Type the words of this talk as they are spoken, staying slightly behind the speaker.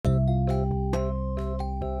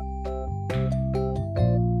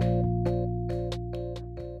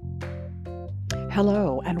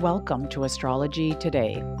Hello, and welcome to Astrology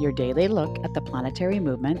Today, your daily look at the planetary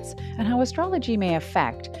movements and how astrology may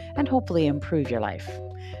affect and hopefully improve your life.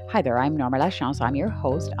 Hi there, I'm Norma Lachance. I'm your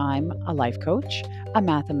host. I'm a life coach, a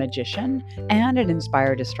mathematician, and an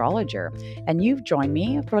inspired astrologer. And you've joined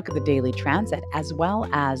me for a look at the daily transit as well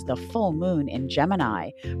as the full moon in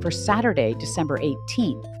Gemini for Saturday, December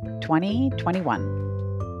 18th, 2021.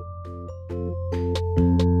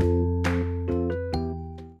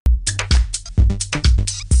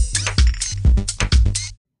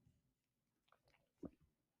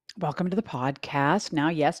 Welcome to the podcast. Now,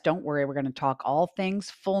 yes, don't worry. We're going to talk all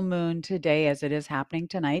things full moon today as it is happening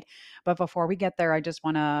tonight. But before we get there, I just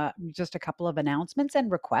a couple of announcements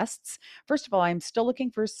and requests. First of all, I'm still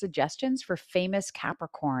looking for suggestions for famous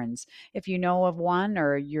Capricorns. If you know of one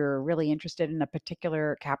or you're really interested in a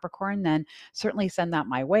particular Capricorn, then certainly send that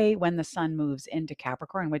my way when the sun moves into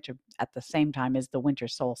Capricorn, which at the same time is the winter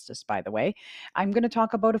solstice, by the way. I'm going to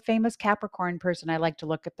talk about a famous Capricorn person. I like to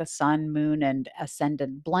look at the sun, moon, and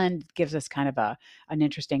ascendant blend. It gives us kind of an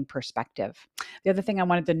interesting perspective. The other thing I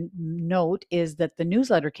wanted to note is that the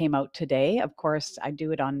newsletter came out today. Of course, I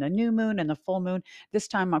do it on the new moon and the full moon. This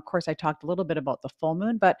time, of course, I talked a little bit about the full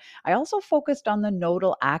moon, but I also focused on the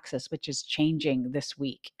nodal axis, which is changing this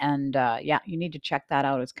week. And yeah, you need to check that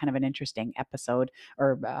out. It's kind of an interesting episode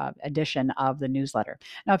or edition of the newsletter.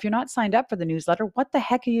 Now, if you're not signed up for the newsletter, what the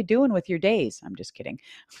heck are you doing with your days? I'm just kidding,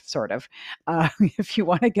 sort of. If you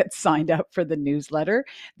want to get signed up for the newsletter,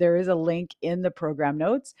 there is a link in the program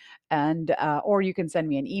notes, and or you can send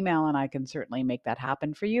me an email, and I can certainly make that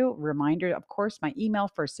happen for you. Reminder, of course, my email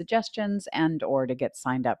for suggestions and or to get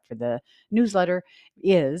signed up for the newsletter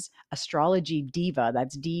is astrologydiva.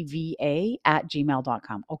 That's DVA at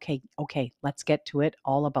gmail.com. Okay, let's get to it.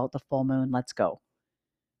 All about the full moon. Let's go.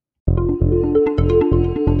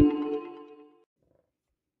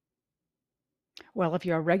 Well, if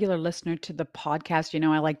you're a regular listener to the podcast, you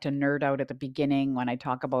know I like to nerd out at the beginning when I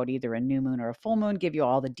talk about either a new moon or a full moon, give you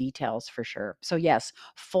all the details for sure. So, yes,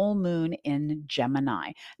 full moon in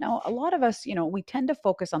Gemini. Now, a lot of us, we tend to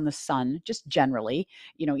focus on the sun just generally,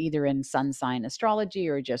 either in sun sign astrology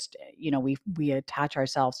or just, we attach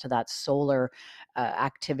ourselves to that solar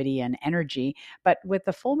activity and energy. But with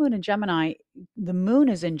the full moon in Gemini, the moon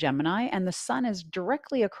is in Gemini and the sun is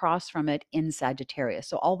directly across from it in Sagittarius.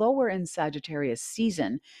 So, although we're in Sagittarius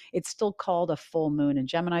season, it's still called a full moon in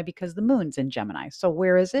Gemini because the moon's in Gemini. So,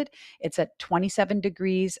 where is it? It's at 27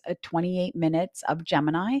 degrees, 28 minutes of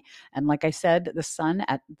Gemini. And like I said, the sun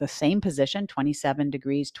at the same position, 27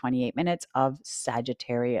 degrees, 28 minutes of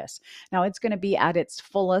Sagittarius. Now, it's going to be at its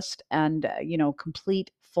fullest and,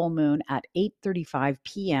 complete full moon at 8:35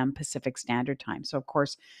 p.m. Pacific Standard Time. So, of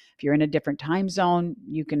course, if you're in a different time zone,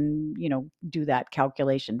 you can, do that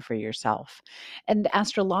calculation for yourself. And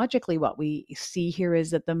astrologically, what we see here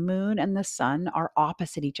is that the moon and the sun are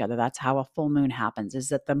opposite each other. That's how a full moon happens, is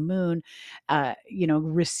that the moon,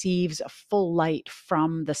 receives full light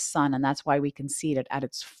from the sun. And that's why we can see it at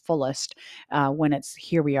its fullest when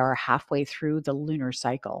here we are halfway through the lunar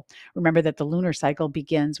cycle. Remember that the lunar cycle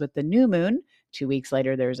begins with the new moon. 2 weeks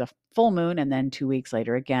later, there's a full moon. And then 2 weeks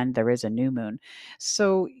later, again, there is a new moon.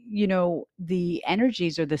 So, the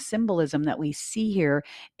energies or the symbolism that we see here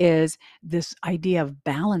is this idea of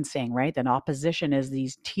balancing, right? That opposition is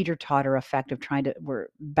these teeter-totter effect of we're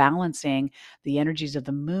balancing the energies of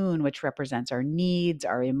the moon, which represents our needs,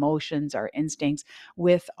 our emotions, our instincts,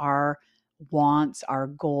 with our wants, our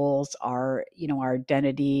goals, our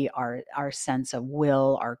identity, our sense of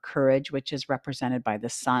will, our courage, which is represented by the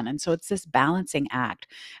sun. And so it's this balancing act.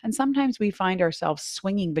 And sometimes we find ourselves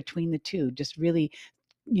swinging between the two, just really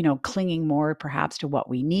clinging more perhaps to what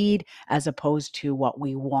we need as opposed to what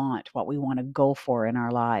we want to go for in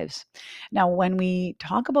our lives. Now, when we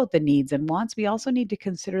talk about the needs and wants, we also need to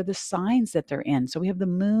consider the signs that they're in. So we have the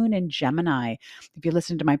moon in Gemini. If you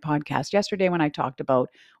listened to my podcast yesterday when I talked about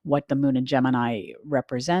what the moon in Gemini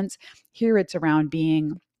represents, here it's around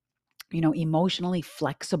being emotionally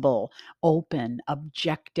flexible, open,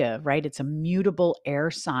 objective, right? It's a mutable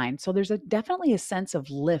air sign. So there's definitely a sense of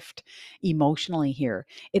lift emotionally here.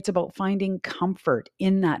 It's about finding comfort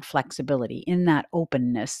in that flexibility, in that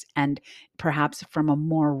openness, and perhaps from a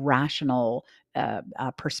more rational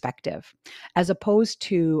perspective, as opposed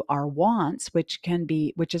to our wants, which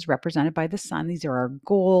is represented by the sun. These are our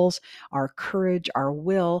goals, our courage, our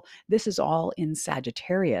will. This is all in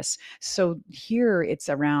Sagittarius. So here it's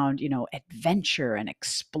around, adventure and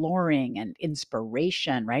exploring and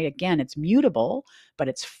inspiration, right? Again, it's mutable, but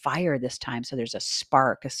it's fire this time. So there's a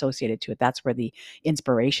spark associated to it. That's where the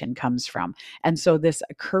inspiration comes from. And so this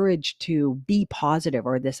courage to be positive,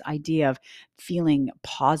 or this idea of feeling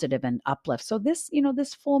positive and uplift. So this,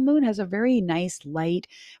 this full moon has a very nice, light,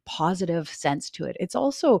 positive sense to it. It's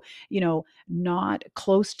also, not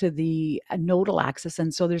close to the nodal axis.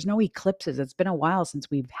 And so there's no eclipses. It's been a while since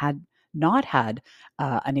we've not had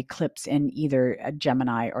an eclipse in either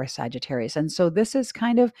Gemini or Sagittarius. And so this is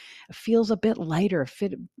kind of feels a bit lighter,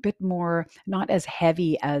 bit more, not as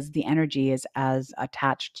heavy as the energy is as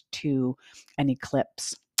attached to an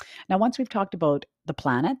eclipse. Now, once we've talked about the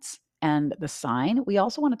planets and the sign, we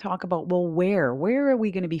also want to talk about, well, where are we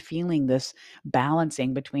going to be feeling this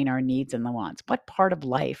balancing between our needs and the wants? What part of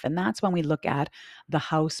life? And that's when we look at the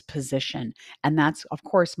house position. And that's, of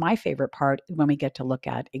course, my favorite part when we get to look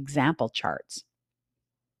at example charts.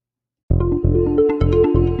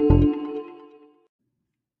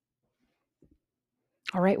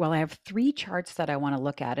 All right. Well, I have three charts that I want to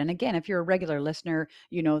look at. And again, if you're a regular listener,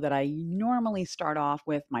 you know that I normally start off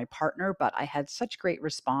with my partner, but I had such great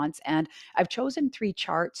response. And I've chosen three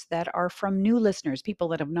charts that are from new listeners, people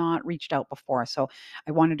that have not reached out before. So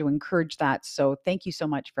I wanted to encourage that. So thank you so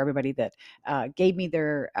much for everybody that gave me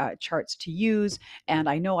their charts to use. And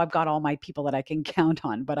I know I've got all my people that I can count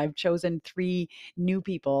on, but I've chosen three new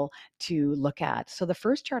people to look at. So the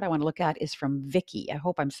first chart I want to look at is from Vicky. I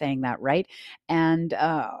hope I'm saying that right. And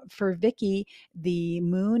for Vicky, the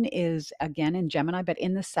moon is again in Gemini, but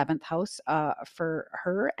in the seventh house for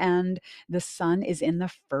her, and the sun is in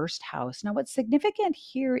the first house. Now, what's significant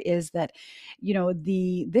here is that,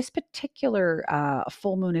 the this particular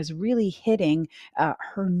full moon is really hitting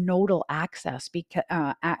her nodal axis because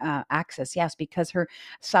axis, yes, because her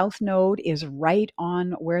south node is right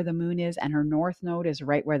on where the moon is, and her north node is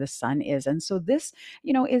right where the sun is, and so this,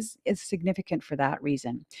 is significant for that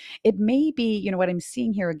reason. It may be, what I'm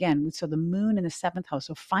seeing here again. So the moon in the seventh house.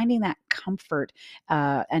 So finding that comfort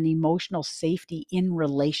and emotional safety in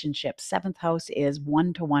relationships. Seventh house is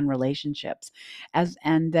one-to-one relationships.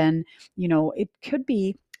 And then, it could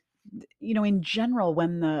be, in general,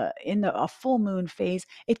 when the in the a full moon phase,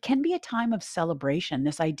 it can be a time of celebration.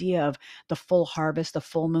 This idea of the full harvest, the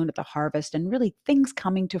full moon at the harvest, and really things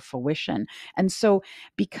coming to fruition. And so,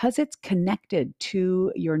 because it's connected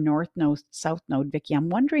to your north node, south node, Vicky, I'm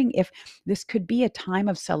wondering if this could be a time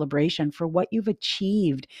of celebration for what you've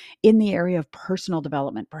achieved in the area of personal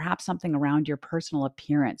development, perhaps something around your personal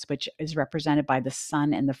appearance, which is represented by the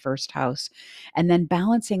sun in the first house. And then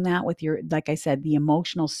balancing that with your, like I said, the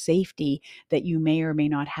emotional safety that you may or may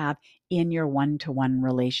not have in your one-to-one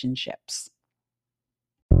relationships.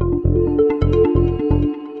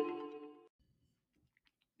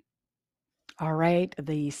 All right.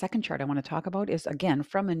 The second chart I want to talk about is again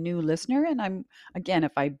from a new listener. And again,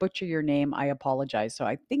 if I butcher your name, I apologize. So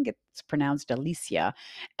I think it's pronounced Alicia.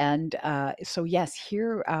 And so, yes,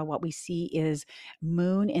 here what we see is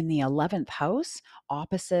moon in the 11th house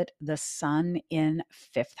opposite the sun in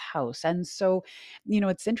fifth house. And so,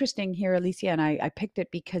 it's interesting here, Alicia, and I picked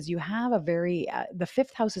it because you have the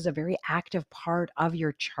fifth house is a very active part of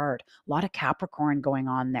your chart, a lot of Capricorn going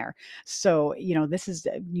on there. So,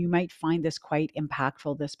 you might find this quite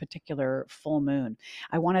impactful, this particular full moon.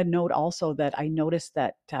 I want to note also that I noticed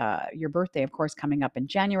that your birthday, of course, coming up in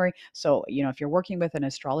January. So, if you're working with an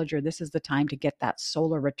astrologer, this is the time to get that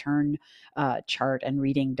solar return chart and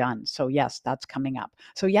reading done. So, yes, that's coming up.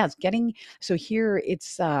 So, yes, so here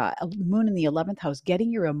it's a moon in the 11th house,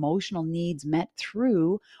 getting your emotional needs met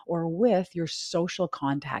through or with your social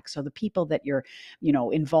contacts. So, the people that you're,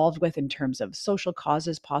 involved with in terms of social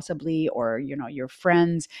causes, possibly, or, your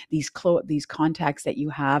friends, these contacts that you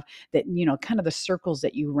have that, kind of the circles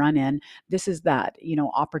that you run in. This is that,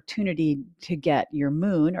 opportunity to get your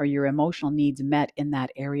moon or your emotional needs met in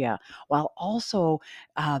that area, while also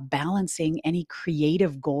balancing any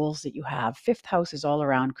creative goals that you have. Fifth house is all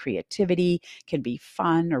around creativity, can be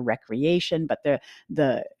fun or recreation, but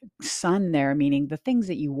the sun there, meaning the things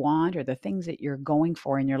that you want or the things that you're going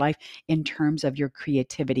for in your life in terms of your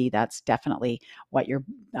creativity, that's definitely what you're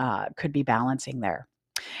could be balancing there.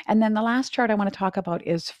 And then the last chart I want to talk about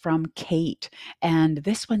is from Kate. And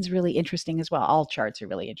this one's really interesting as well. All charts are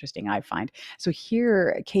really interesting, I find. So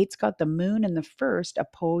here, Kate's got the moon in the first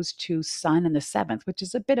opposed to sun in the seventh, which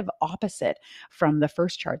is a bit of opposite from the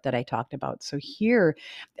first chart that I talked about. So here,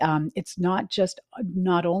 it's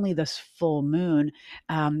not only this full moon,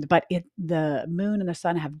 but the moon and the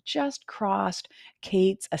sun have just crossed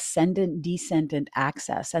Kate's ascendant descendant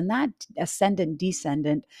axis. And that ascendant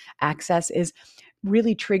descendant axis is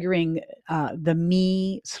really triggering the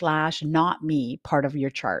me slash not me part of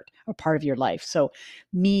your chart or part of your life. So,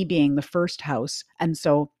 me being the first house. And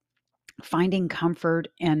so, finding comfort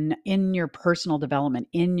in your personal development,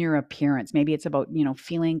 in your appearance. Maybe it's about,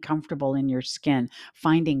 feeling comfortable in your skin,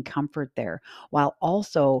 finding comfort there, while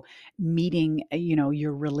also meeting,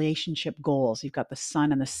 your relationship goals. You've got the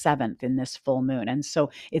sun and the seventh in this full moon, and so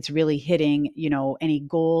it's really hitting, any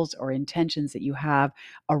goals or intentions that you have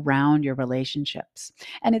around your relationships.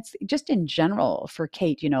 And it's just in general for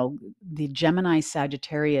Kate, the Gemini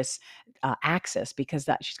Sagittarius axis, because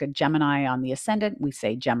that she's got Gemini on the ascendant, we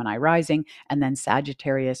say Gemini rising, and then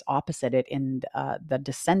Sagittarius opposite it in the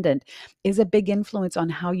descendant, is a big influence on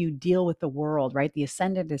how you deal with the world, right? The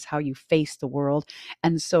ascendant is how you face the world.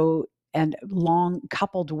 And so, and long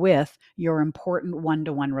coupled with your important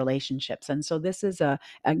one-to-one relationships. And so this is a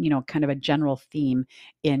kind of a general theme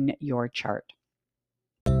in your chart.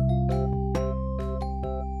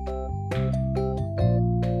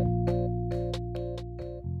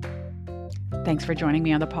 Thanks for joining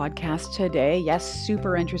me on the podcast today. Yes,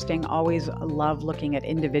 super interesting. Always love looking at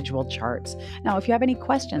individual charts. Now, if you have any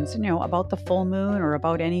questions, about the full moon or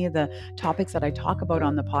about any of the topics that I talk about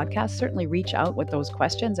on the podcast, certainly reach out with those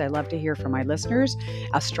questions. I love to hear from my listeners.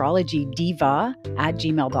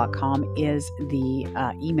 astrologydiva@gmail.com is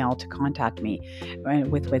the email to contact me,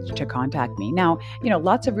 with which to contact me. Now,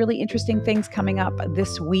 lots of really interesting things coming up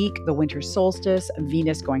this week. The winter solstice,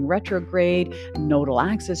 Venus going retrograde, nodal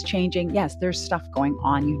axis changing. Yes, there's stuff going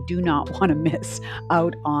on. You do not want to miss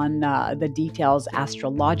out on the details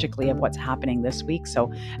astrologically of what's happening this week.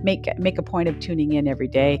 So make a point of tuning in every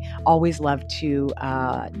day. Always love to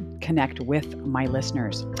connect with my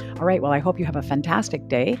listeners. All right. Well, I hope you have a fantastic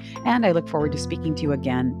day, and I look forward to speaking to you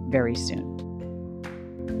again very soon.